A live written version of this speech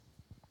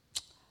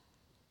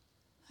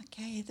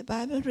Okay, the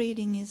Bible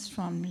reading is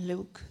from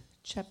Luke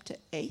chapter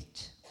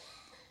 8,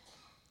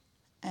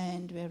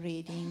 and we're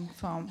reading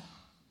from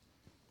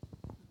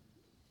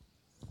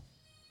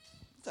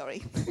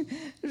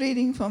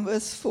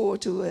verse 4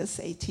 to verse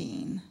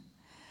 18.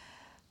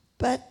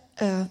 But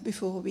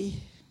before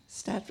we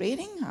start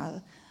reading,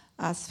 I'll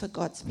ask for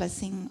God's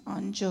blessing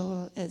on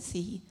Joel as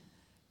he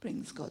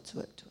brings God's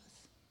word to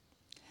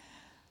us.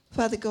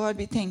 Father God,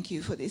 we thank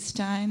you for this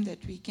time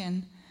that we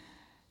can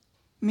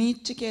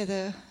meet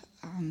together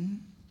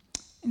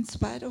in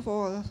spite of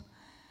all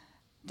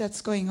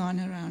that's going on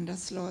around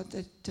us, Lord,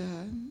 that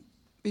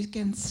we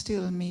can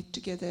still meet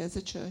together as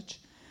a church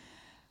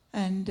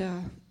and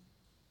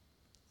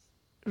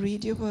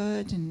read your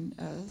word and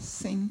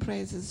sing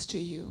praises to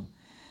you.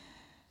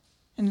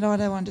 And Lord,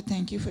 I want to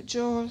thank you for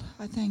Joel.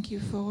 I thank you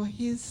for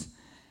his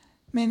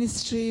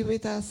ministry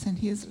with us and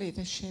his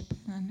leadership.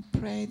 And I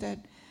pray that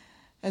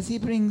as he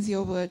brings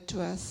your word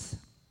to us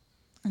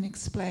and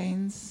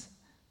explains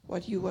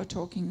what you are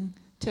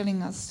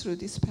telling us through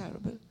this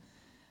parable,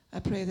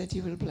 I pray that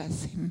you will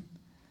bless him.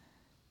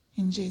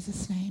 In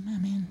Jesus' name,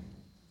 amen.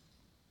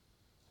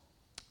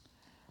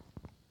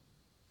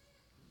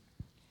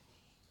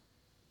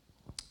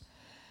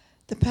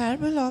 The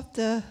parable of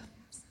this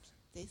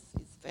is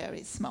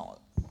very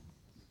small.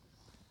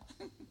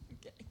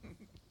 Okay.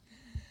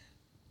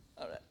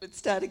 All right, let's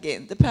start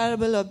again. The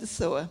parable of the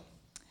sower.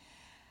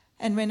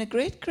 And when a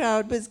great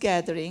crowd was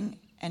gathering,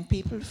 and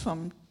people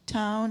from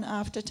town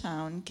after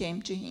town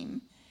came to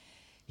him,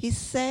 he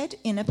said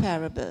in a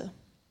parable,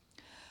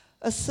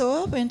 a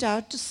sower went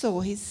out to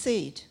sow his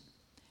seed,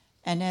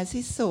 and as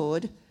he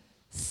sowed,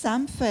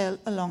 some fell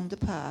along the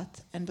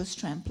path and was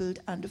trampled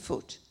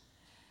underfoot,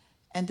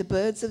 and the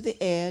birds of the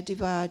air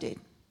devoured it.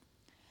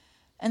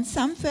 And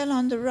some fell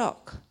on the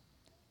rock,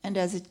 and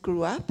as it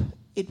grew up,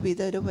 it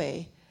withered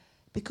away,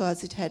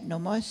 because it had no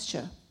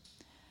moisture.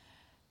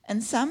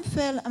 And some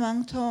fell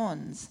among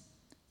thorns,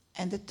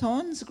 and the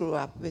thorns grew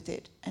up with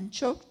it and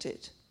choked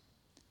it.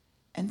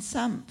 And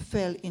some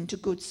fell into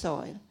good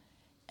soil,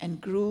 and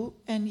grew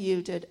and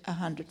yielded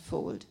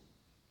 100-fold.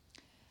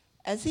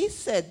 As he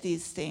said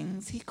these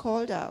things, he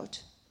called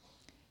out,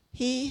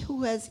 "He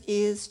who has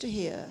ears to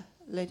hear,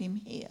 let him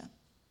hear."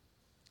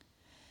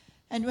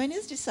 And when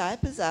his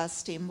disciples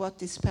asked him what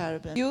this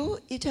parable, "You,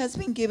 it has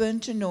been given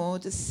to know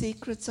the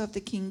secrets of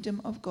the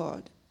kingdom of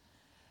God,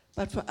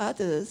 but for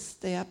others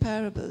they are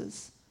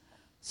parables,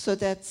 so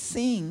that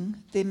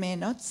seeing they may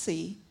not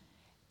see,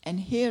 and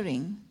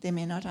hearing they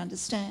may not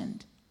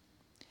understand.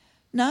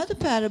 Now the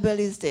parable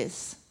is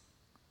this.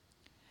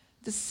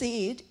 The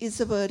seed is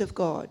the word of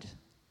God.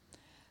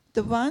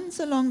 The ones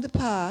along the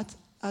path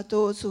are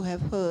those who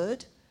have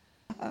heard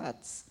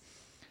hearts,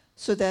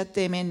 so that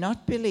they may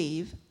not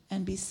believe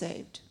and be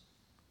saved.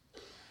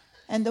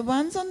 And the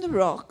ones on the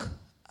rock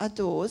are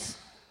those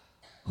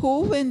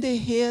who, when they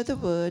hear the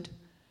word,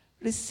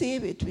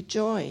 receive it with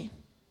joy.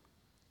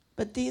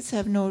 But these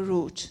have no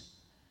root.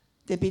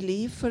 They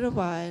believe for a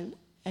while,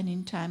 and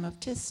in time of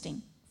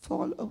testing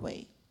fall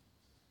away.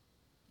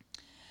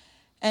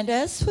 And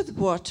as for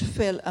what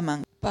fell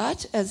among,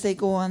 but as they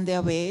go on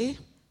their way,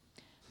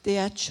 they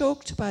are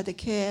choked by the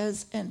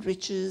cares and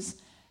riches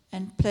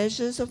and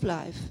pleasures of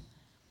life,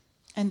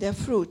 and their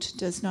fruit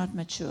does not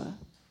mature.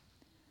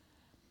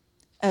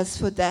 As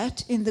for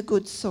that in the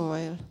good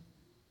soil,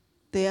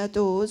 they are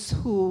those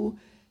who,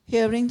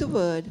 hearing the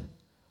word,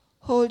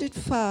 hold it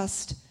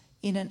fast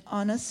in an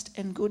honest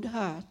and good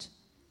heart,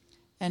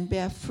 and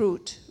bear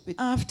fruit.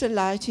 After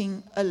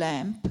lighting a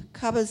lamp,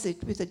 covers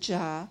it with a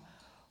jar,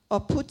 or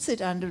puts it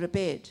under a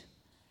bed,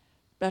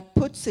 but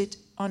puts it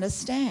on a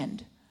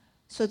stand,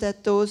 so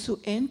that those who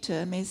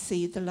enter may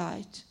see the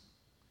light.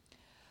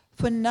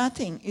 For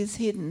nothing is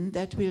hidden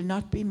that will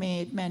not be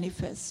made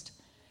manifest,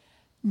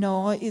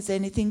 nor is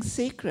anything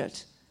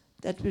secret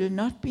that will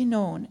not be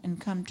known and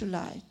come to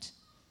light.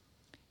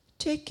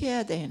 Take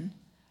care then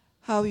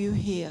how you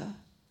hear,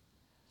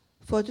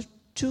 for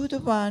to the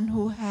one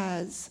who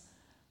has,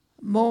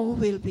 more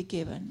will be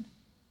given,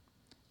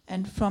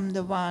 and from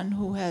the one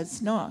who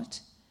has not,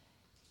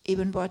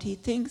 even what he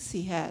thinks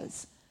he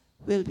has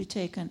will be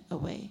taken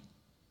away."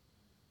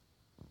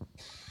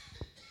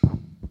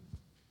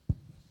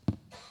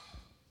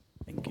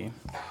 Thank you.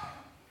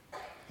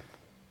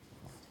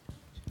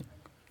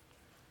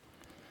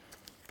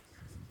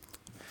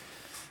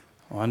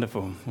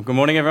 Wonderful. Well, good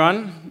morning,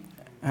 everyone.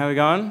 How are we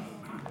going?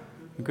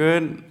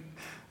 Good.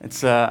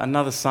 It's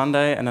another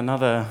Sunday and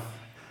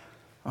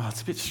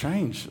it's a bit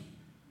strange.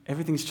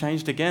 Everything's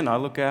changed again. I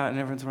look out and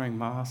everyone's wearing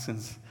masks and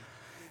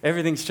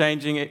everything's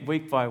changing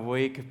week by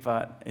week,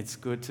 but it's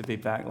good to be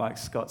back. Like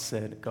Scott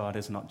said, God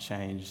has not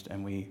changed,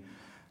 and we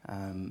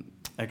are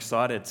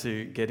excited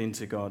to get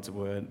into God's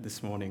word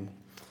this morning.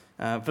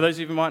 For those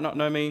of you who might not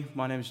know me,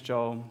 my name is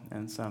Joel,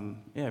 and it's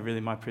really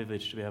my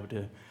privilege to be able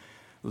to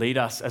lead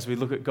us as we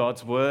look at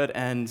God's word.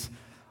 And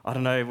I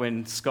don't know,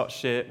 when Scott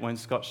showed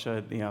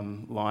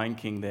the Lion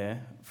King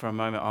there, for a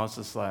moment I was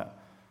just like,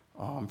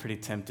 I'm pretty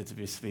tempted to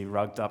just be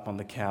rugged up on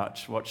the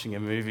couch watching a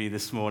movie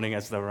this morning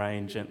as the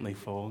rain gently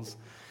falls.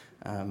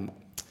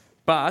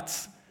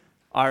 But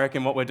I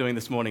reckon what we're doing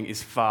this morning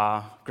is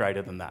far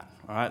greater than that.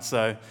 All right,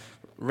 so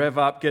rev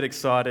up, get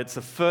excited. It's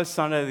the first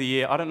Sunday of the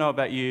year. I don't know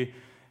about you.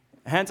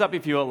 Hands up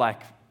if you're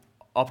like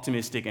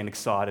optimistic and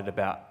excited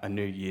about a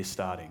new year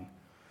starting.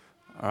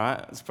 All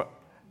right.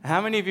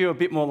 How many of you are a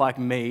bit more like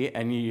me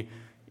and you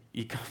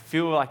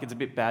feel like it's a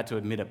bit bad to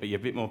admit it, but you're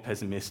a bit more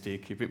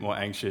pessimistic, you're a bit more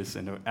anxious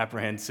and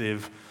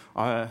apprehensive?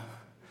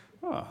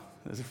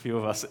 There's a few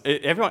of us.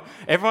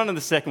 Everyone in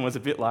the second was a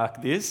bit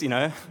like this, you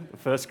know. The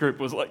first group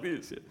was like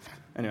this.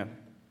 Anyway,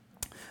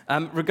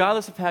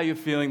 regardless of how you're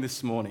feeling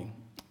this morning,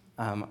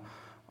 I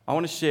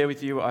want to share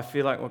with you, I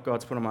feel like what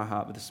God's put on my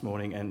heart this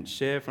morning, and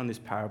share from this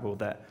parable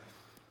that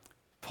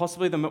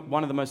possibly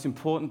one of the most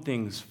important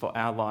things for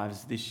our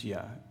lives this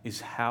year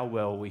is how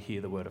well we hear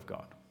the Word of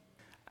God.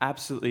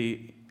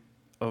 Absolutely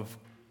of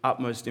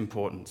utmost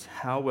importance,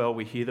 how well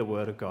we hear the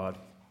Word of God,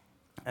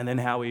 and then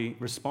how we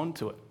respond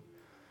to it.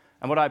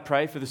 And what I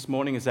pray for this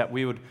morning is that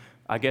we would,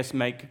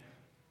 make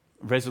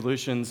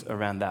resolutions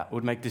around that,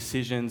 would make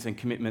decisions and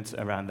commitments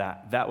around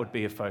that. That would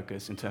be a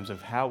focus in terms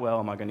of how well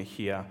am I going to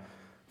hear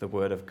the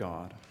Word of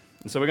God.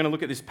 And so we're going to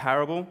look at this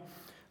parable.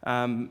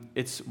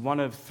 It's one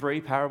of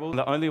three parables,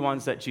 the only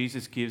ones that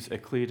Jesus gives a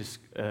clear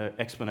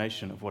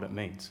explanation of what it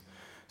means.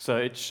 So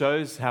it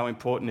shows how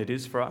important it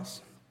is for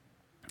us.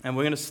 And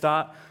we're going to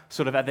start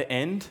sort of at the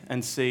end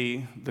and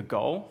see the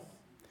goal.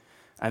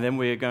 And then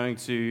we're going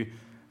to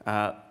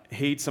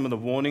heed some of the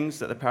warnings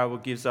that the parable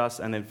gives us,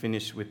 and then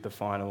finish with the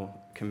final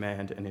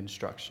command and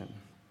instruction.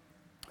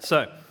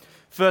 So,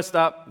 first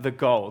up, the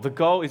goal. The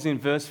goal is in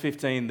verse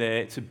 15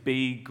 there, to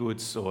be good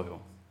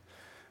soil.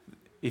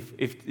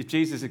 If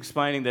Jesus is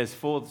explaining there's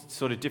four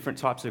sort of different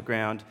types of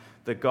ground,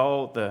 the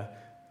goal,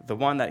 the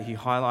one that he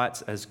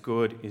highlights as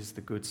good is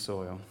the good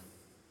soil.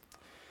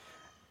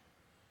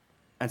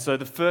 And so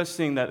the first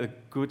thing that a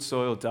good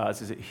soil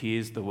does is it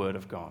hears the word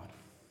of God.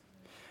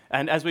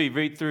 And as we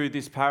read through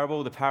this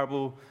parable, the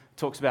parable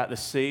talks about the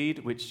seed,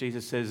 which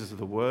Jesus says is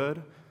the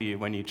word,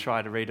 when you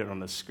try to read it on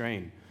the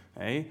screen.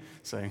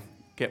 So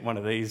get one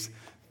of these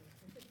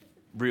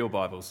real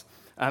Bibles.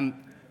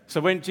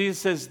 So when Jesus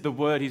says the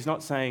word, he's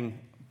not saying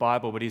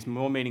Bible, but he's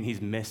more meaning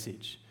his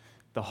message.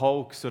 The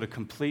whole sort of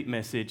complete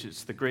message.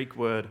 It's the Greek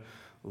word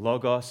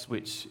logos,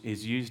 which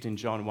is used in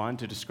John 1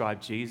 to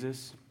describe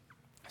Jesus.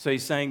 So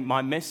he's saying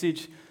my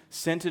message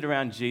centered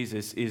around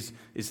Jesus is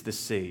the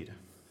seed.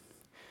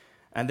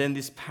 And then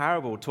this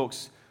parable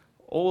talks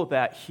all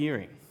about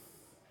hearing.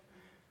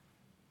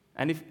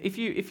 And if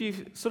you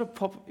sort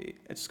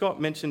of Scott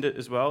mentioned it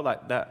as well,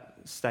 like that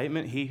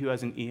statement, he who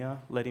has an ear,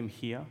 let him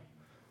hear.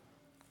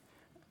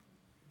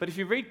 But if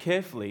you read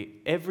carefully,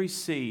 every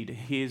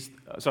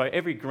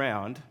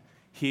ground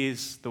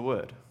hears the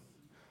word.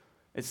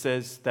 It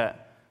says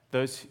that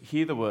those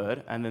hear the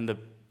word, and then the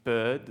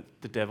bird,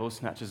 the devil,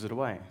 snatches it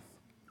away.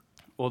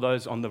 Or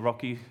those on the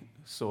rocky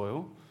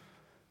soil,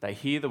 they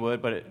hear the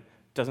word, but it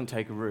doesn't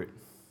take a root.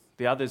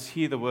 The others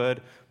hear the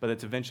word, but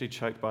it's eventually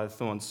choked by the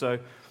thorns. So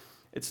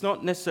it's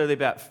not necessarily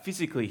about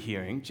physically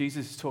hearing.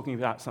 Jesus is talking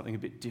about something a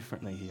bit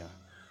differently here.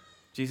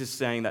 Jesus is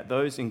saying that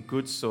those in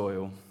good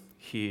soil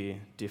hear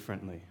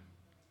differently.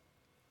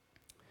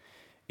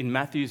 In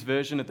Matthew's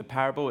version of the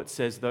parable, it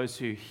says those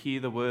who hear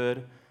the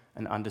word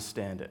and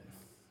understand it,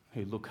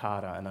 who look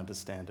harder and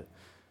understand it.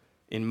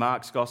 In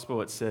Mark's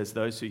gospel, it says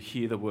those who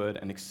hear the word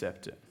and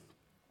accept it.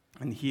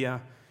 And here,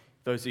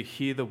 those who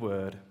hear the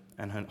word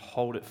and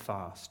hold it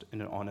fast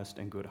in an honest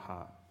and good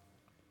heart.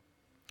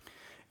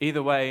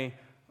 Either way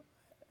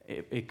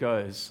it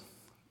goes,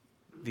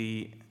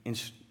 the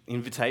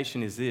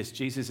invitation is this: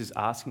 Jesus is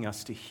asking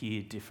us to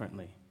hear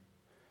differently.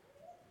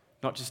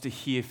 Not just to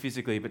hear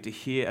physically, but to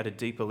hear at a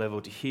deeper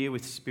level, to hear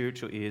with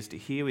spiritual ears, to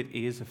hear with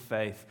ears of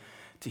faith,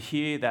 to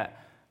hear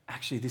that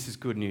actually this is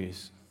good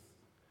news.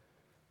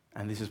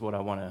 And this is what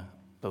I want to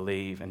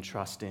believe and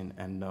trust in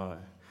and know.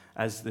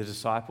 As the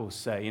disciples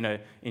say,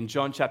 in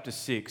John chapter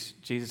 6,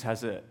 Jesus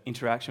has an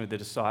interaction with the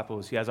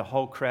disciples. He has a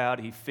whole crowd,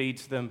 he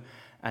feeds them,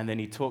 and then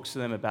he talks to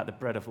them about the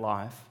bread of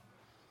life.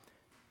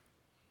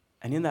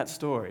 And in that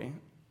story,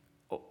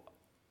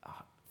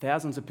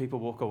 thousands of people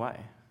walk away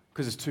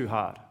because it's too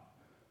hard.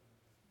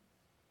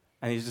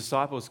 And his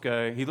disciples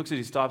he looks at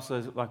his disciples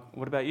and says, like,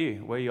 what about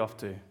you? Where are you off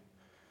to?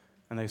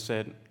 And they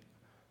said,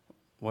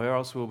 where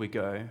else will we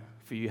go?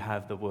 For you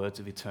have the words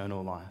of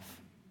eternal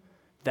life.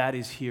 That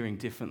is hearing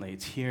differently.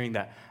 It's hearing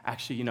that,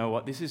 actually, you know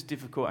what, this is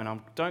difficult and I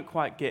don't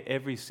quite get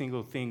every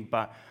single thing,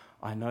 but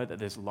I know that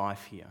there's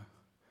life here.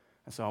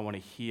 And so I want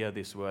to hear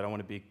this word. I want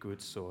to be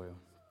good soil.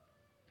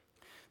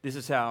 This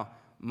is how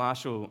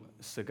Marshall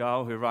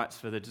Segal, who writes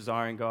for the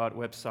Desiring God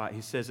website,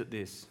 he says it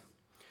this: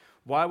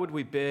 why would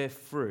we bear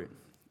fruit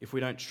if we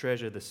don't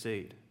treasure the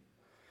seed?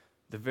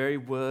 The very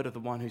word of the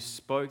one who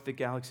spoke the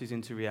galaxies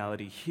into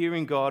reality,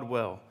 hearing God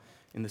well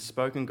in the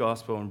spoken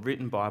gospel and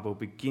written Bible,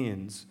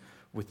 begins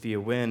with the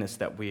awareness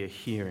that we are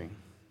hearing,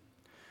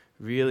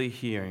 really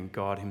hearing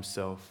God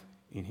himself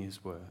in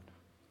his word.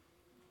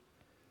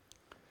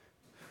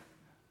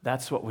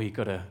 That's what we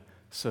got to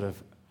sort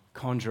of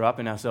conjure up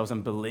in ourselves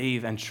and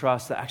believe and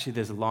trust that actually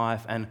there's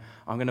life, and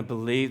I'm going to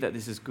believe that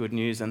this is good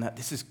news and that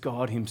this is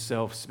God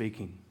himself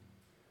speaking.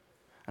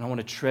 And I want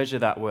to treasure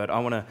that word. I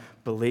want to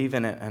believe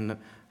in it and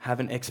have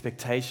an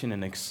expectation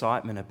and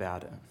excitement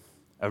about it,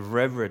 a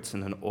reverence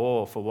and an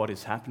awe for what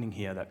is happening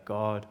here, that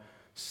God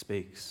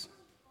speaks.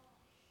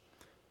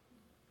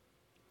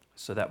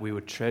 So that we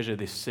would treasure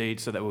this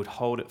seed, so that we would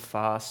hold it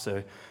fast,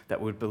 so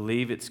that we would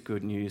believe it's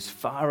good news,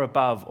 far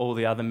above all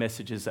the other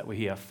messages that we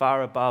hear,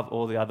 far above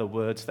all the other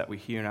words that we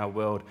hear in our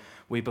world.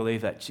 We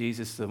believe that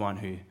Jesus is the one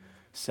who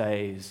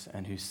saves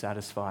and who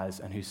satisfies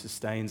and who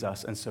sustains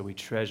us, and so we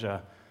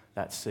treasure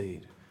that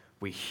seed.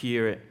 We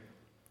hear it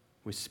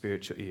with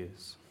spiritual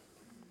ears.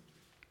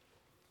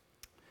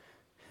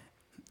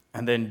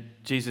 And then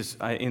Jesus,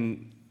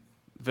 in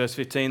verse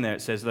 15 there,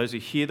 it says, those who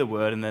hear the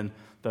word, and then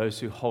those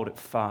who hold it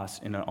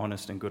fast in an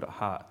honest and good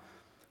heart.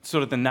 It's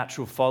sort of the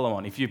natural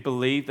follow-on. If you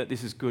believe that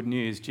this is good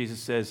news, Jesus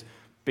says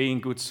being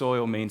good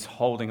soil means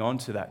holding on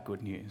to that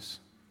good news,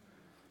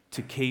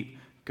 to keep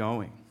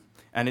going.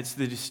 And it's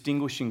the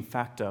distinguishing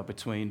factor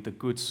between the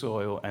good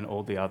soil and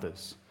all the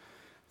others,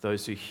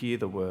 those who hear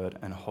the word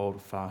and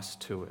hold fast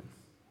to it.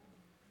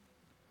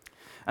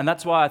 And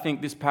that's why I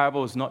think this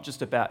parable is not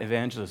just about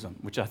evangelism,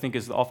 which I think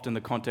is often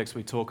the context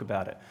we talk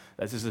about it.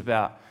 This is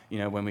about,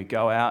 when we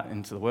go out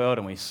into the world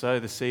and we sow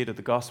the seed of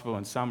the gospel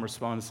and some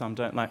respond and some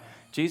don't. Like,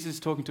 Jesus is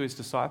talking to his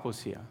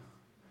disciples here.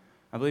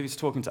 I believe he's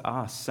talking to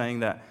us, saying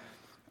that,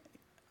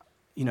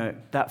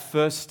 that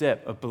first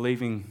step of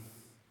believing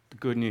the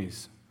good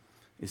news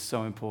is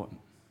so important.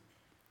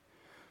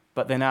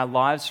 But then our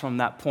lives from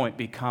that point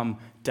become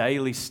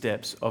daily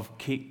steps of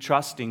keep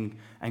trusting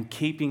and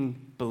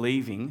keeping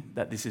believing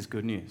that this is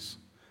good news.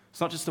 It's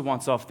not just a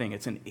once-off thing.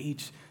 It's an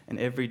each and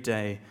every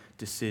day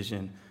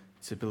decision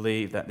to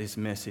believe that this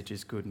message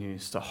is good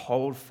news, to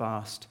hold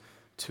fast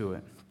to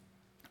it.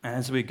 And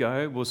as we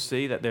go, we'll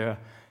see that there are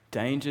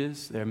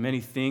dangers. There are many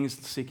things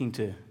seeking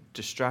to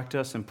distract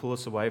us and pull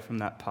us away from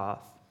that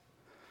path.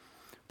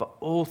 But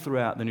all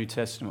throughout the New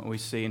Testament, we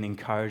see an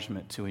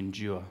encouragement to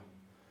endure,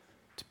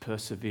 to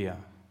persevere,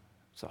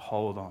 to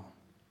hold on.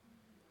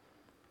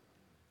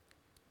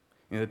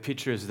 The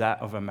picture is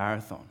that of a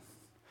marathon.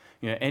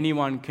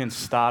 Anyone can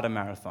start a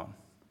marathon,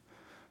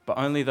 but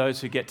only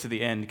those who get to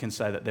the end can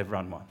say that they've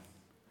run one.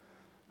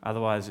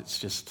 Otherwise, it's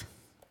just,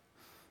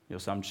 you're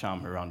some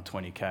chum who run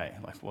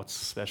 20K. Like, what's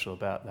special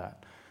about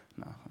that?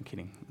 No, I'm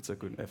kidding. It's a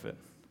good effort.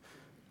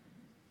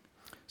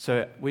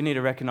 So we need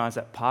to recognize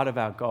that part of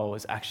our goal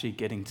is actually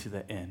getting to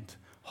the end,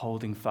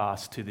 holding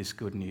fast to this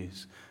good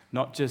news.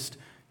 Not just,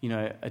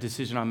 a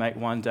decision I make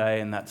one day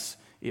and that's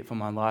it for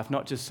my life.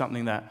 Not just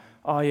something that,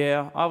 oh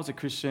yeah, I was a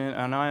Christian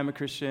and I am a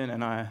Christian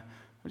and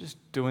we're just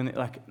doing it.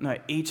 No,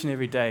 each and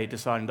every day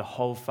deciding to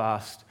hold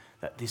fast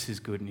that this is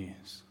good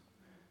news.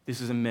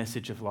 This is a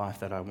message of life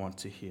that I want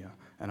to hear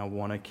and I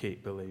want to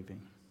keep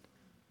believing.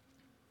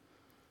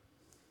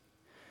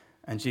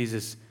 And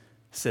Jesus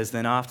says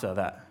then after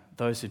that,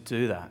 those who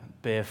do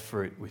that bear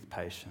fruit with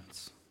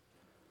patience.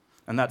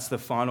 And that's the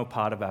final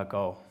part of our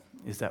goal,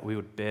 is that we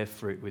would bear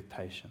fruit with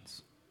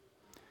patience.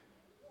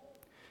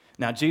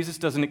 Now, Jesus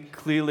doesn't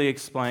clearly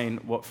explain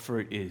what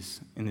fruit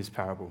is in this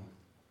parable.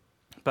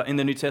 But in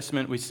the New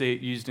Testament, we see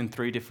it used in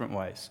 3 different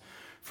ways.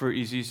 Fruit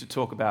is used to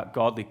talk about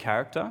godly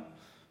character,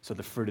 so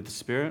the fruit of the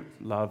Spirit,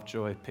 love,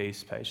 joy,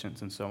 peace,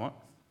 patience, and so on.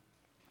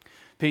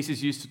 Peace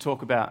is used to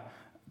talk about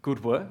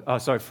good work.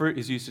 Fruit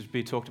is used to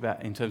be talked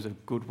about in terms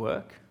of good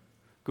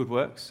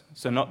works.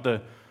 So not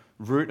the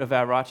root of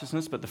our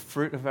righteousness, but the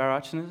fruit of our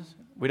righteousness.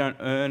 We don't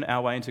earn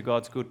our way into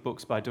God's good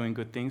books by doing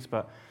good things,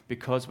 but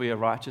because we are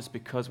righteous,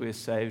 because we are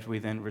saved, we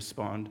then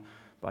respond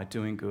by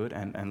doing good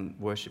and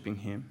worshipping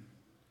him.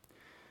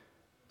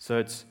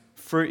 So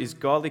fruit is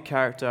godly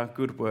character,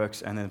 good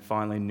works, and then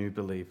finally new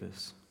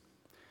believers.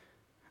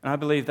 And I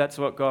believe that's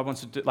what God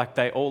wants to do.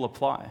 They all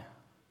apply.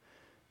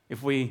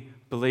 If we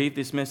believe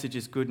this message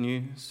is good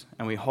news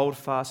and we hold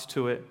fast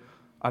to it,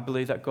 I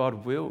believe that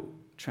God will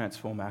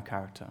transform our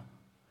character.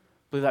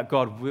 I believe that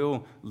God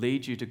will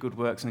lead you to good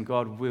works and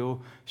God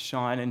will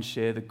shine and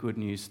share the good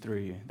news through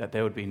you, that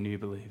there would be new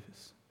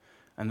believers.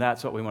 And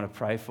that's what we want to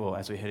pray for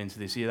as we head into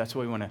this year. That's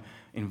what we want to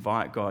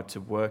invite God to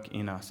work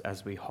in us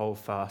as we hold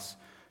fast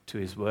to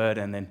his word.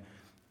 And then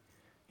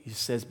he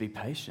says, be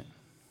patient.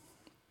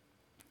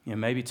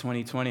 Maybe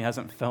 2020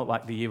 hasn't felt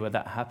like the year where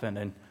that happened,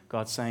 and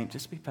God's saying,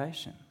 just be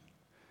patient.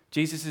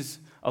 Jesus is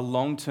a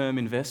long-term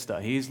investor.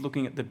 He is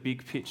looking at the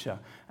big picture,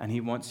 and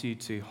he wants you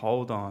to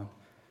hold on,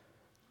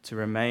 to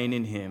remain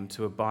in him,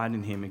 to abide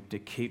in him, and to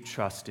keep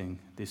trusting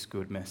this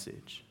good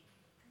message.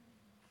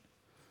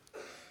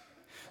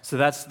 So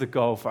that's the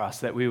goal for us,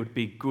 that we would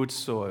be good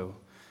soil,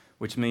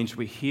 which means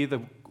we hear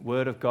the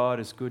word of God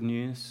as good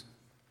news.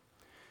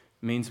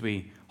 It means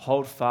we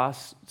hold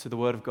fast to the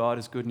word of God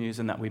as good news,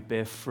 and that we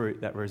bear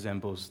fruit that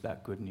resembles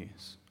that good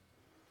news.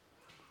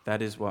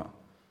 That is what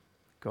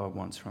God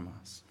wants from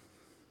us.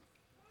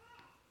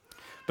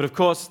 But of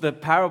course, the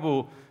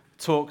parable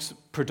talks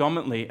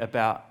predominantly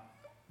about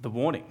the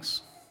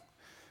warnings.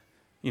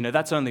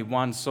 That's only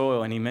one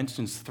soil, and he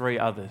mentions 3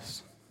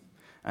 others.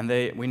 And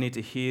we need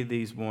to hear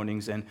these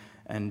warnings. And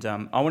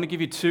I want to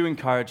give you 2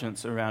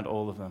 encouragements around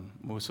all of them.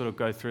 We'll sort of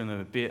go through them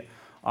a bit.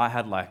 I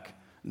had like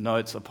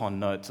notes upon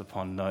notes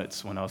upon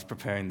notes when I was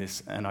preparing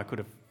this, and I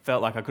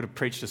felt like I could have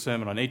preached a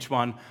sermon on each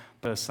one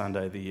first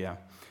Sunday of the year.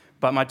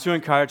 But my 2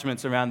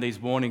 encouragements around these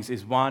warnings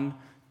is 1,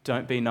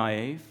 don't be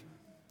naive.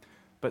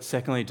 But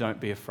secondly, don't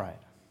be afraid.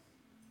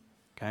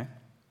 Okay?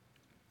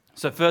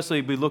 So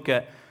firstly, we look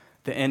at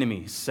the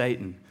enemy,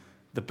 Satan,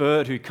 the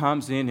bird who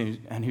comes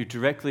in and who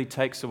directly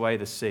takes away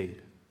the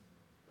seed.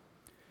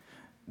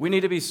 We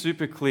need to be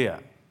super clear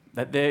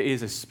that there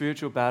is a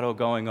spiritual battle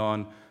going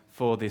on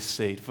for this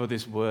seed, for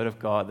this word of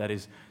God that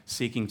is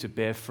seeking to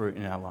bear fruit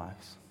in our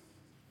lives.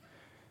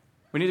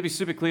 We need to be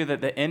super clear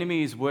that the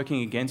enemy is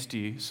working against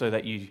you so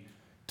that you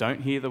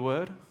don't hear the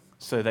word,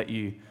 so that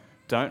you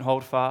don't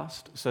hold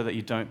fast, so that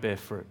you don't bear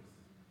fruit.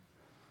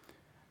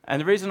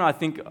 And the reason I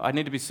think I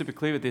need to be super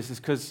clear with this is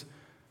because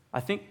I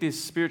think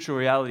this spiritual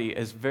reality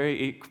is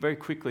very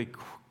quickly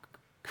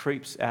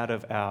creeps out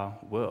of our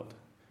world.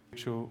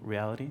 Spiritual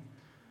reality.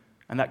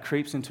 And that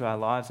creeps into our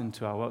lives,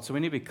 into our world. So we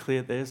need to be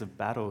clear there's a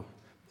battle,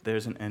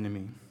 there's an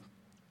enemy.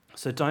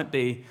 So don't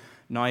be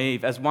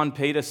naive. As 1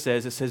 Peter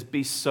says, it says,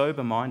 be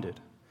sober-minded,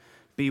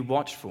 be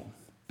watchful,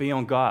 be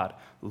on guard.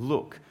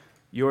 Look,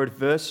 your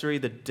adversary,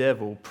 the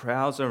devil,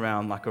 prowls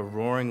around like a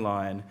roaring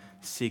lion,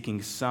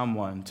 seeking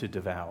someone to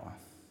devour.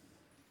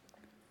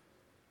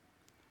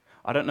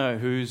 I don't know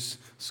whose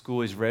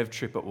school's Rev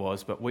trip it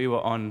was, but we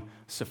were on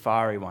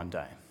safari one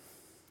day.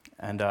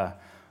 And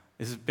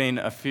this has been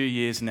a few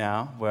years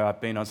now where I've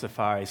been on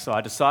safari, so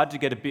I decided to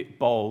get a bit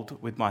bold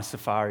with my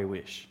safari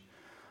wish.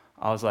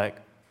 I was like,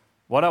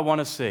 what I want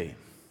to see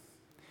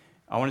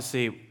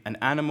an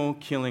animal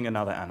killing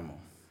another animal.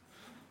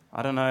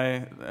 I don't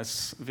know,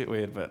 that's a bit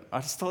weird, but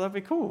I just thought that'd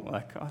be cool.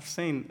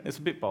 It's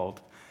a bit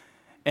bold.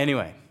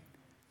 Anyway,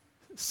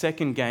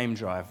 second game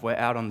drive, we're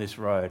out on this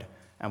road,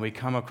 and we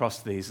come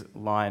across these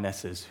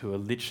lionesses who are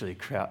literally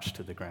crouched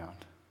to the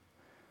ground.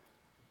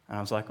 And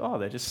I was like, oh,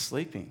 they're just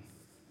sleeping.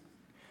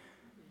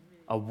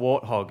 A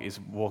warthog is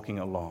walking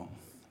along.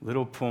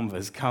 Little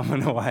Pumbaa's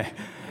coming away.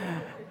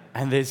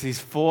 And there's these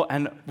 4,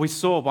 and we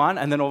saw one,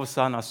 and then all of a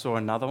sudden I saw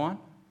another one.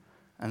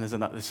 And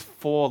there's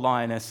 4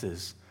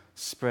 lionesses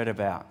spread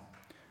about.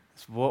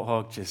 This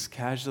warthog just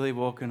casually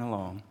walking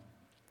along.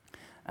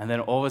 And then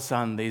all of a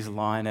sudden these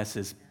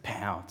lionesses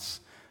pounce.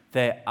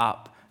 They're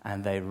up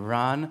and they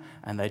run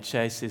and they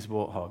chase this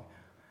warthog.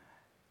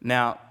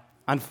 Now,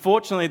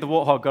 unfortunately, the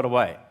warthog got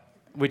away,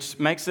 which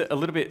makes it a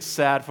little bit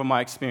sad from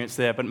my experience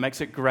there, but it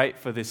makes it great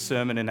for this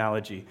sermon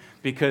analogy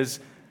because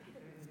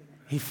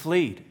he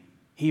fled,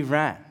 he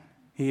ran,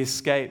 he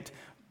escaped.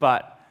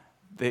 But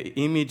the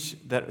image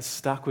that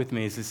stuck with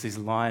me is these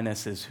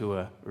lionesses who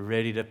are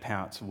ready to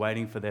pounce,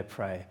 waiting for their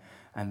prey,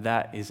 and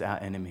that is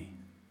our enemy,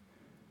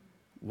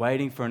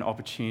 waiting for an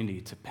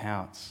opportunity to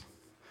pounce.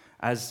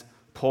 As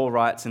Paul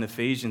writes in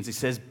Ephesians, he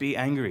says, be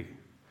angry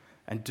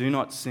and do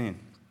not sin.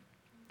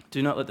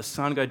 Do not let the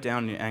sun go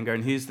down in your anger.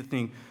 And here's the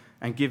thing,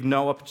 and give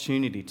no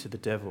opportunity to the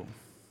devil.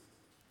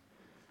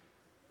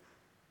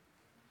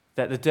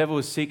 That the devil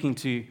is seeking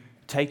to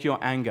take your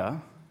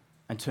anger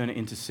and turn it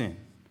into sin.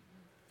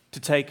 To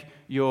take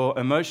your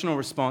emotional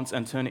response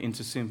and turn it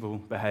into sinful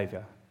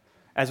behavior.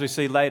 As we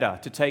see later,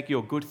 to take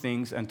your good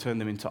things and turn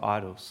them into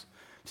idols.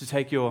 To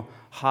take your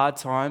hard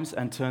times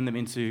and turn them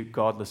into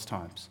godless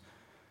times.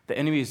 The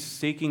enemy is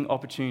seeking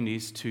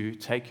opportunities to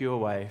take you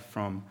away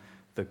from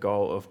the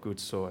goal of good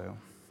soil.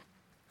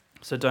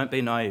 So don't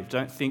be naive.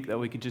 Don't think that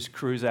we could just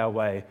cruise our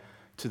way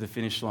to the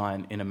finish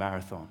line in a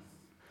marathon.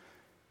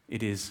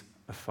 It is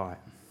a fight.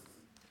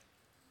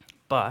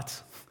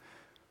 But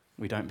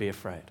we don't be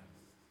afraid.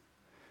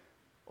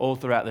 All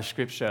throughout the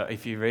scripture,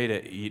 if you read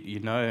it, you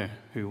know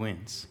who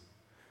wins.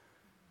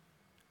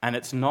 And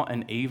it's not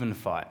an even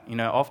fight. You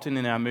know, often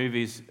in our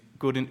movies,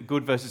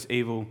 good versus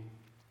evil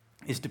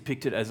is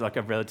depicted as like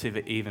a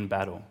relatively even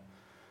battle.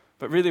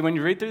 But really, when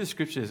you read through the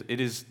scriptures,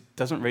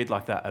 doesn't read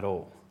like that at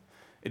all.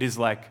 It is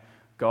like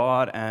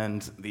God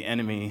and the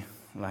enemy,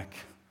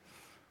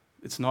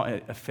 it's not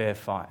a fair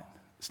fight.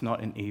 It's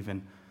not an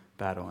even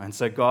battle. And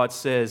so God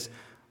says,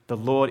 the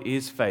Lord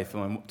is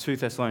faithful. In 2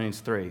 Thessalonians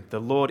 3, the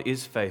Lord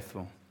is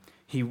faithful.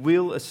 He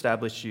will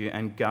establish you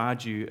and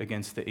guard you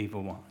against the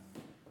evil one.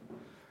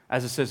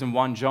 As it says in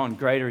 1 John,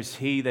 greater is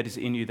he that is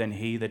in you than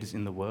he that is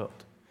in the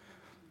world.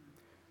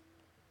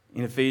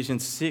 In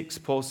Ephesians 6,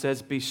 Paul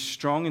says, be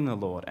strong in the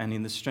Lord and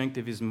in the strength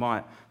of his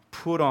might.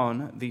 Put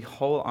on the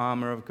whole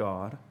armor of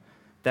God,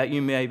 that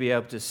you may be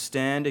able to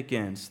stand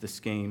against the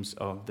schemes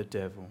of the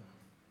devil.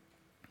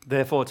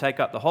 Therefore, take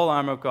up the whole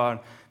armor of God,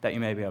 that you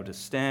may be able to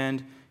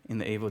stand in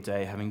the evil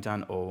day, having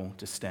done all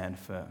to stand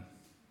firm.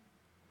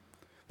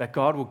 That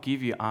God will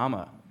give you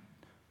armor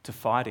to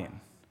fight in.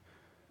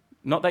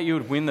 Not that you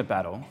would win the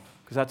battle,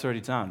 because that's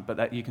already done, but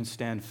that you can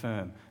stand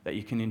firm, that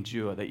you can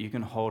endure, that you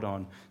can hold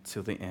on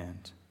till the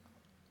end.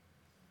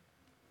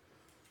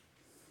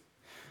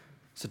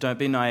 So don't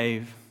be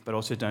naive, but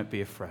also don't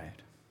be afraid.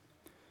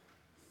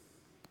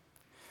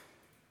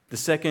 The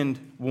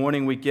second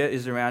warning we get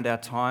is around our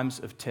times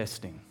of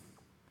testing.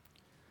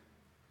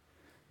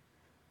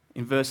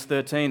 In verse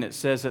 13, it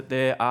says that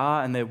there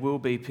are and there will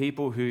be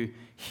people who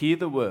hear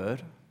the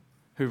word,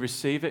 who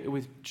receive it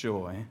with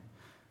joy,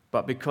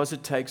 but because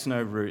it takes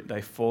no root,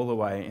 they fall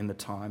away in the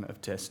time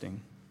of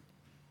testing.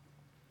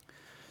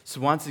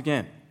 So once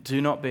again, do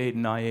not be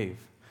naive.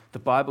 The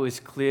Bible is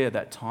clear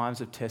that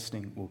times of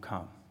testing will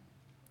come.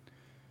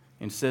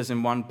 It says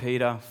in 1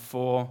 Peter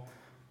 4,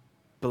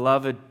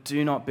 "Beloved,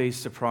 do not be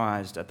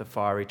surprised at the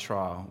fiery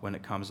trial when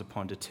it comes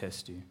upon to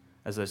test you,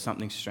 as though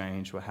something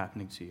strange were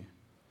happening to you."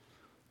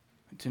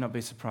 Do not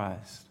be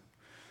surprised.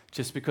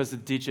 Just because the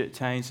digit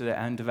changed at the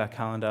end of our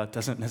calendar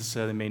doesn't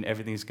necessarily mean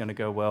everything's going to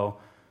go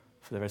well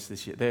for the rest of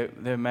this year.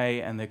 There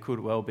may and there could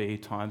well be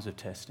times of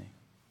testing.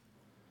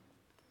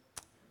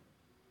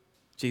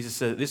 Jesus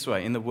said it this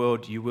way, "In the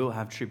world you will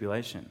have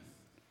tribulation,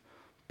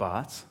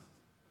 but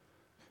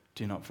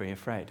do not be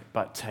afraid.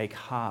 But take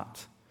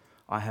heart,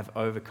 I have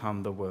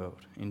overcome the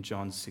world," in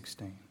John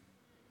 16.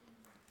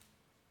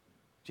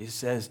 Jesus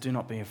says, do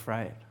not be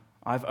afraid.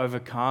 I've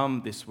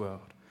overcome this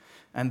world.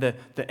 And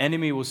the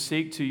enemy will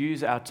seek to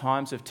use our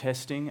times of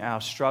testing, our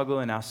struggle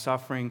and our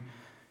suffering.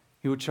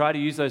 He will try to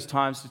use those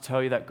times to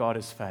tell you that God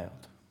has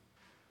failed,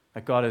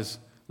 that God has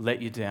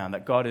let you down,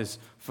 that God has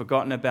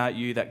forgotten about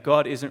you, that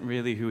God isn't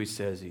really who he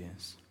says he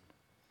is.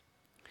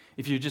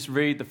 If you just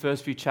read the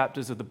first few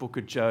chapters of the book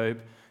of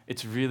Job,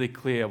 it's really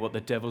clear what the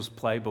devil's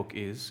playbook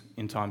is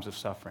in times of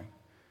suffering.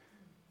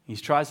 He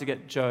tries to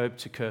get Job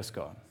to curse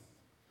God,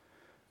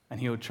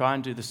 and he will try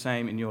and do the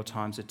same in your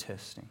times of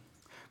testing.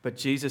 But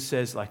Jesus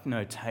says,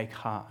 no, take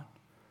heart.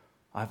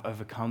 I've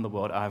overcome the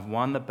world. I've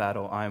won the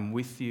battle. I am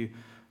with you,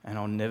 and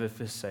I'll never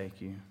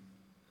forsake you.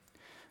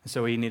 And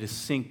so we need to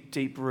sink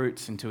deep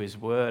roots into his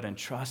word and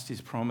trust his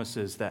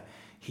promises that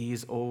he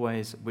is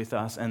always with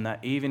us, and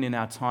that even in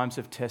our times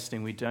of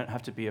testing, we don't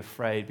have to be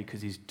afraid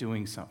because he's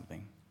doing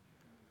something.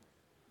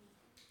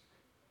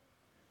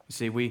 You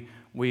see,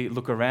 we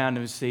look around and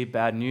we see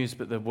bad news,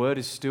 but the word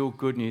is still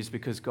good news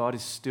because God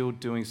is still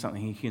doing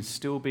something. He can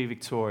still be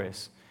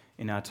victorious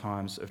in our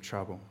times of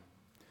trouble.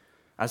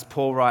 As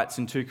Paul writes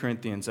in 2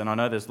 Corinthians, and I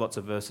know there's lots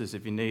of verses,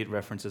 if you need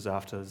references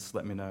after, just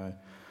let me know.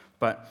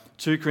 But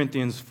 2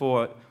 Corinthians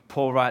 4,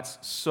 Paul writes,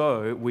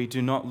 "So we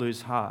do not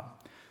lose heart.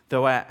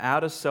 Though our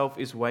outer self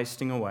is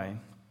wasting away,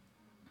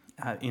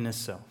 our inner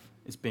self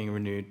is being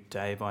renewed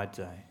day by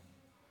day.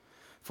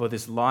 For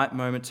this light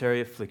momentary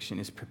affliction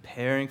is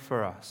preparing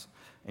for us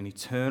an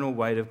eternal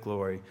weight of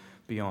glory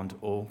beyond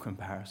all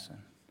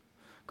comparison."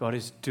 God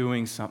is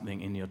doing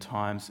something in your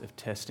times of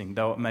testing.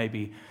 Though it may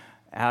be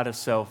outer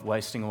self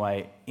wasting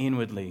away,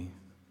 inwardly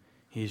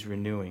he's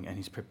renewing and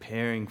he's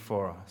preparing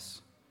for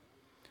us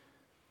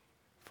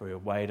for a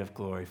weight of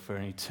glory, for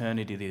an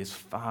eternity that is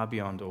far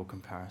beyond all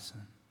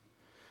comparison.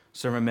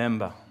 So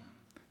remember,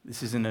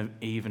 this isn't an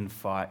even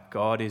fight.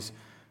 God is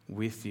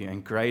with you,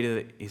 and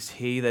greater is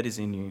he that is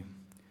in you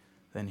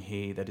than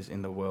he that is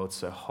in the world.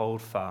 So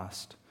hold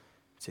fast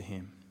to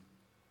him.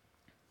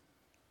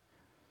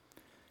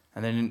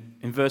 And then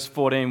in verse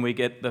 14, we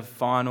get the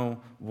final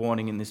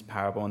warning in this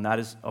parable, and that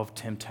is of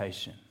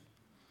temptation.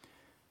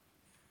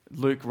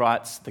 Luke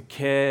writes, "The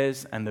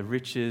cares and the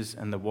riches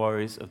and the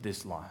worries of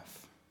this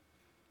life."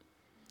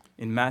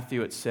 In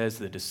Matthew, it says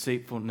the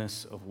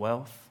deceitfulness of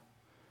wealth.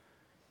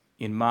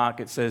 In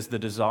Mark, it says the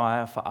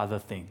desire for other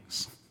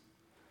things.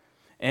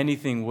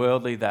 Anything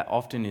worldly that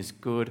often is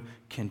good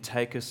can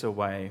take us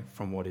away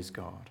from what is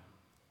God.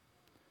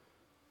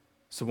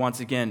 So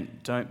once again,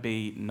 don't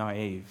be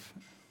naive.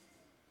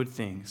 Good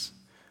things,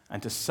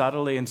 and to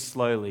subtly and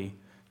slowly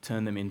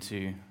turn them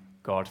into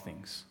God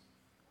things.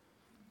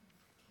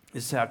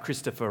 This is how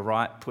Christopher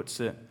Wright puts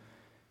it.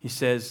 He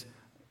says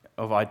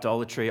of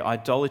idolatry,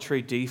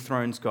 idolatry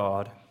dethrones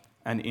God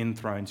and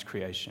enthrones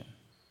creation.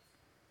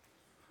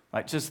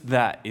 Just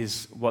that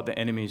is what the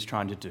enemy is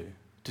trying to do,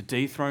 to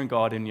dethrone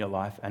God in your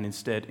life and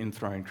instead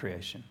enthrone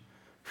creation,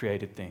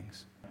 created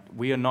things.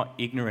 We are not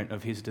ignorant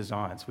of his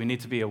designs. We need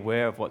to be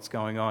aware of what's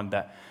going on,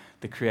 that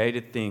the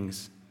created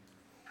things,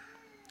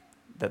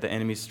 that the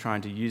enemy is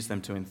trying to use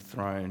them to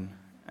enthrone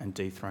and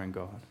dethrone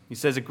God. He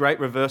says a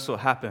great reversal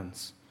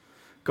happens.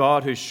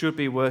 God, who should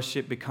be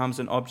worshipped, becomes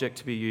an object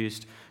to be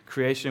used.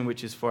 Creation,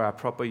 which is for our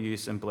proper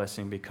use and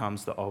blessing,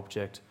 becomes the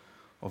object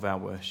of our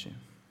worship.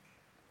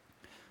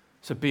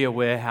 So be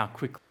aware how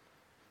quickly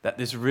that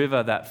this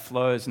river that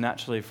flows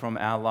naturally from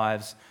our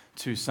lives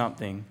to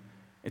something,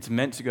 it's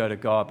meant to go to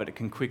God, but it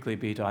can quickly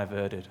be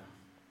diverted.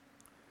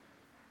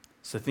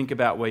 So think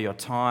about where your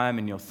time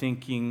and your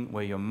thinking,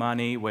 where your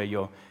money, where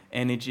your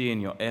energy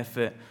and your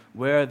effort,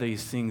 where are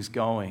these things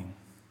going?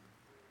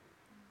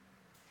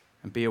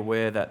 And be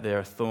aware that there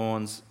are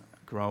thorns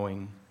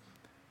growing,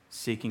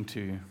 seeking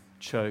to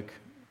choke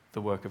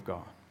the work of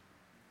God.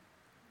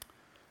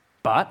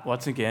 But,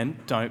 once again,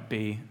 don't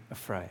be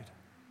afraid.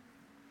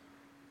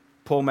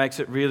 Paul makes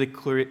it really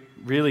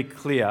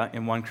clear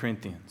in 1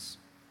 Corinthians.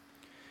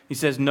 He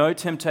says, "No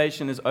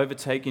temptation has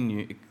overtaken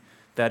you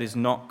that is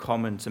not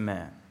common to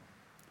man.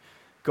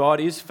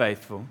 God is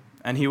faithful,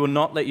 and he will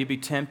not let you be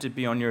tempted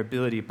beyond your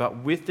ability, but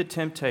with the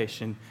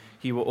temptation,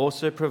 he will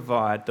also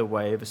provide the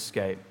way of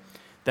escape,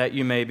 that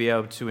you may be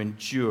able to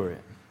endure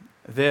it.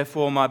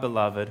 Therefore, my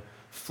beloved,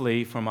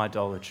 flee from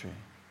idolatry.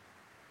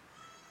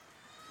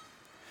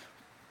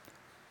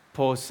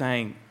 Paul's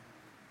saying,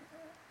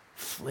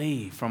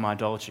 flee from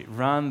idolatry.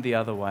 Run the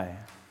other way.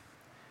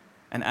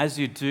 And as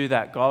you do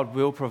that, God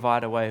will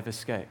provide a way of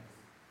escape.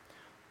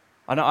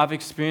 I know I've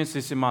experienced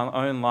this in my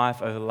own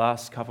life over the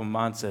last couple of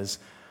months as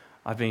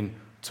I've been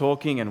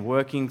talking and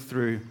working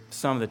through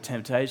some of the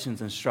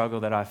temptations and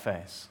struggle that I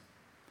face.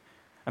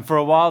 And for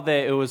a while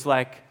there, it was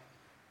like,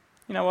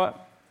 you know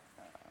what?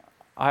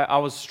 I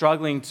was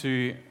struggling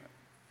to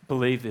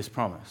believe this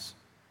promise.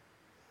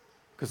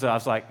 Because I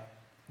was like,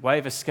 way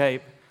of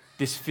escape,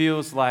 this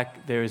feels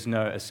like there is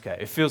no escape.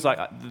 It feels like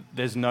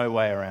there's no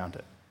way around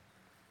it.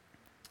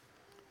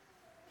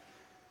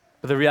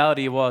 But the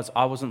reality was,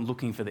 I wasn't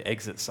looking for the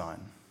exit sign.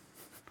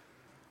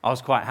 I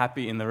was quite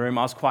happy in the room.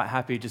 I was quite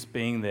happy just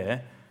being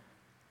there.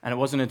 And it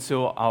wasn't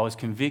until I was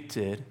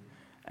convicted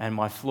and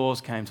my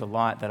flaws came to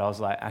light that I was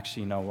like,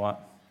 actually, you know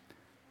what?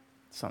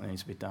 Something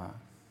needs to be done.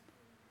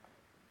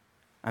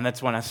 And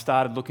that's when I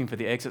started looking for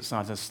the exit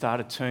signs. I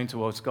started turning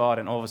towards God,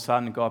 and all of a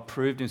sudden, God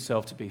proved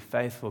himself to be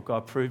faithful.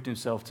 God proved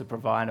himself to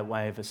provide a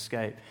way of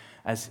escape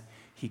as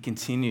he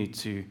continued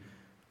to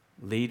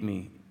lead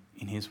me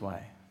in his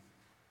way.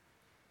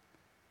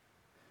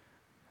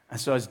 And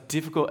so, as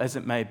difficult as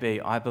it may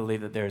be, I believe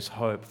that there is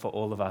hope for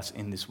all of us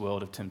in this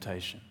world of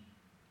temptation.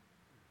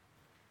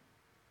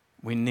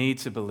 We need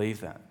to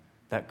believe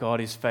that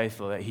God is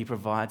faithful, that he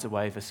provides a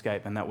way of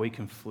escape, and that we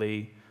can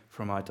flee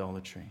from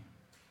idolatry,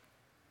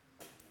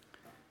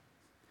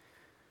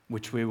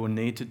 which we will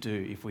need to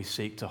do if we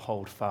seek to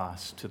hold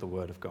fast to the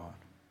Word of God.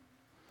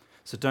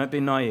 So don't be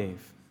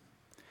naive.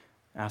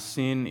 Our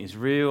sin is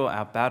real,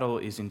 our battle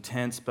is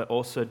intense, but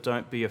also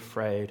don't be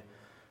afraid,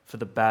 for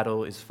the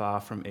battle is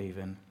far from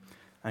even,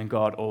 and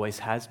God always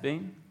has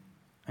been,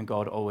 and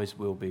God always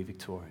will be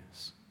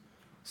victorious.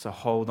 So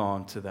hold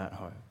on to that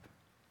hope.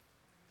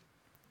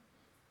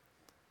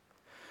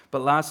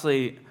 But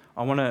lastly,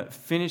 I want to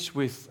finish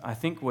with, I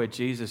think, where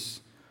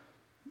Jesus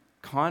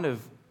kind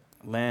of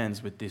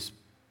lands with this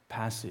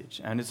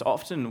passage. And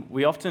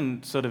we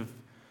often sort of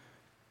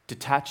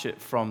detach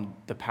it from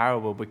the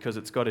parable because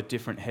it's got a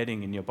different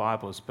heading in your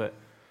Bibles. But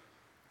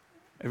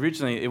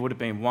originally, it would have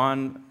been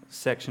one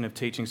section of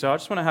teaching. So I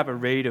just want to have a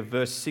read of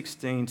verse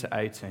 16 to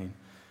 18,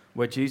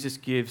 where Jesus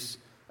gives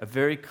a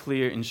very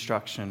clear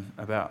instruction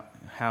about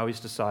how his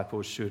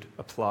disciples should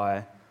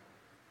apply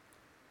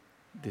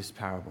this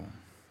parable.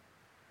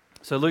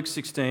 So Luke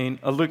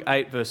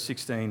 8, verse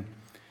 16,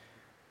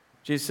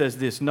 Jesus says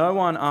this, "No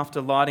one after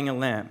lighting a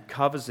lamp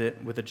covers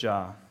it with a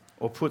jar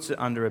or puts it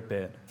under a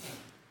bed,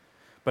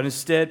 but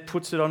instead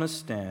puts it on a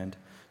stand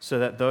so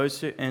that those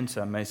who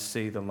enter may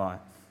see the light.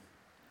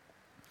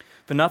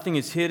 For nothing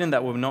is hidden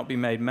that will not be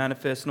made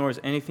manifest, nor is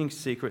anything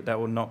secret that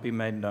will not be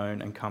made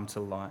known and come to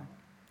light.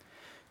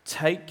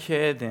 Take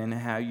care then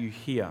how you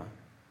hear.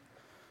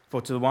 For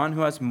to the one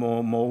who has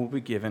more will be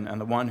given, and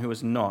the one who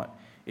has not,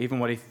 even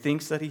what he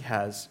thinks that he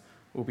has,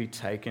 will be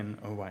taken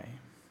away."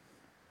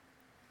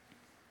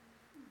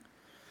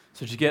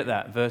 So did you get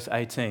that? Verse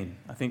 18.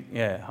 I think,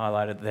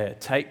 highlighted there.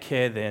 Take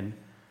care then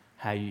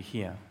how you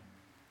hear.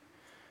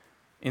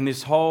 In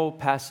this whole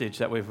passage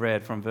that we've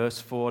read from verse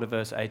 4 to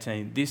verse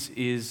 18, this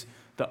is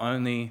the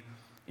only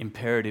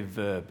imperative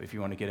verb, if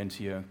you want to get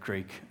into your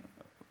Greek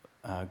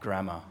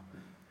grammar.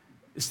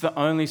 It's the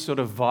only sort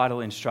of vital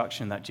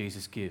instruction that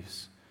Jesus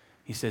gives.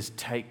 He says,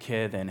 take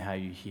care then how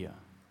you hear.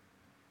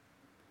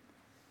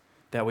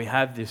 That we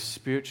have this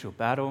spiritual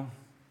battle,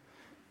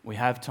 we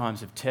have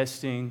times of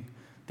testing,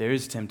 there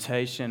is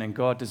temptation, and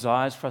God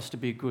desires for us to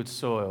be good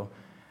soil.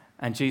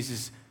 And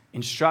Jesus'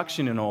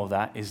 instruction in all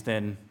that is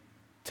then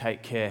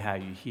take care how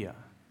you hear.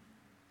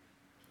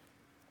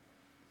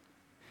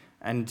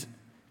 And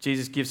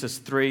Jesus gives us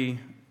 3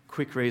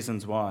 quick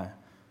reasons why.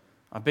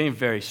 I've been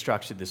very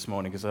structured this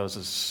morning because I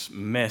was a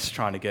mess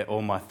trying to get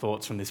all my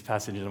thoughts from this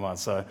passage into one.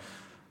 So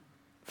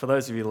for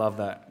those of you who love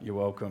that, you're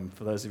welcome.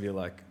 For those of you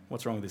like,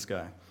 what's wrong with this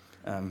guy?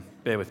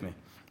 Bear with me.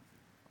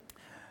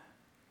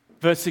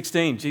 Verse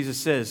 16, Jesus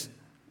says,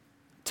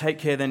 take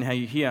care then how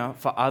you hear,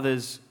 for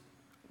others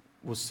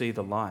will see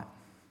the light.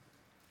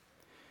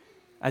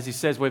 As he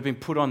says, we've been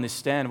put on this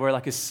stand. We're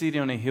like a city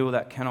on a hill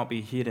that cannot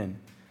be hidden.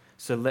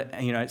 So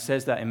it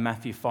says that in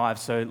Matthew 5.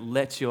 So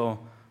let your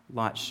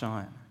light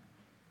shine.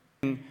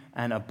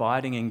 And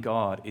abiding in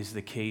God is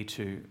the key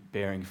to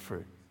bearing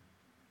fruit.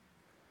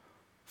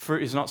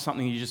 Fruit is not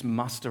something you just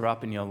muster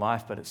up in your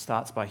life, but it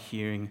starts by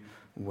hearing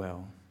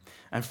well.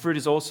 And fruit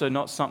is also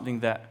not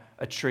something that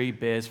a tree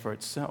bears for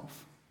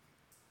itself.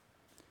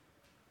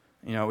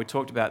 You know, we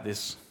talked about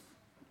this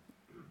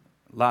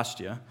last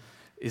year,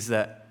 is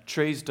that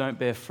trees don't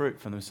bear fruit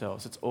for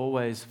themselves. It's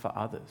always for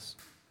others.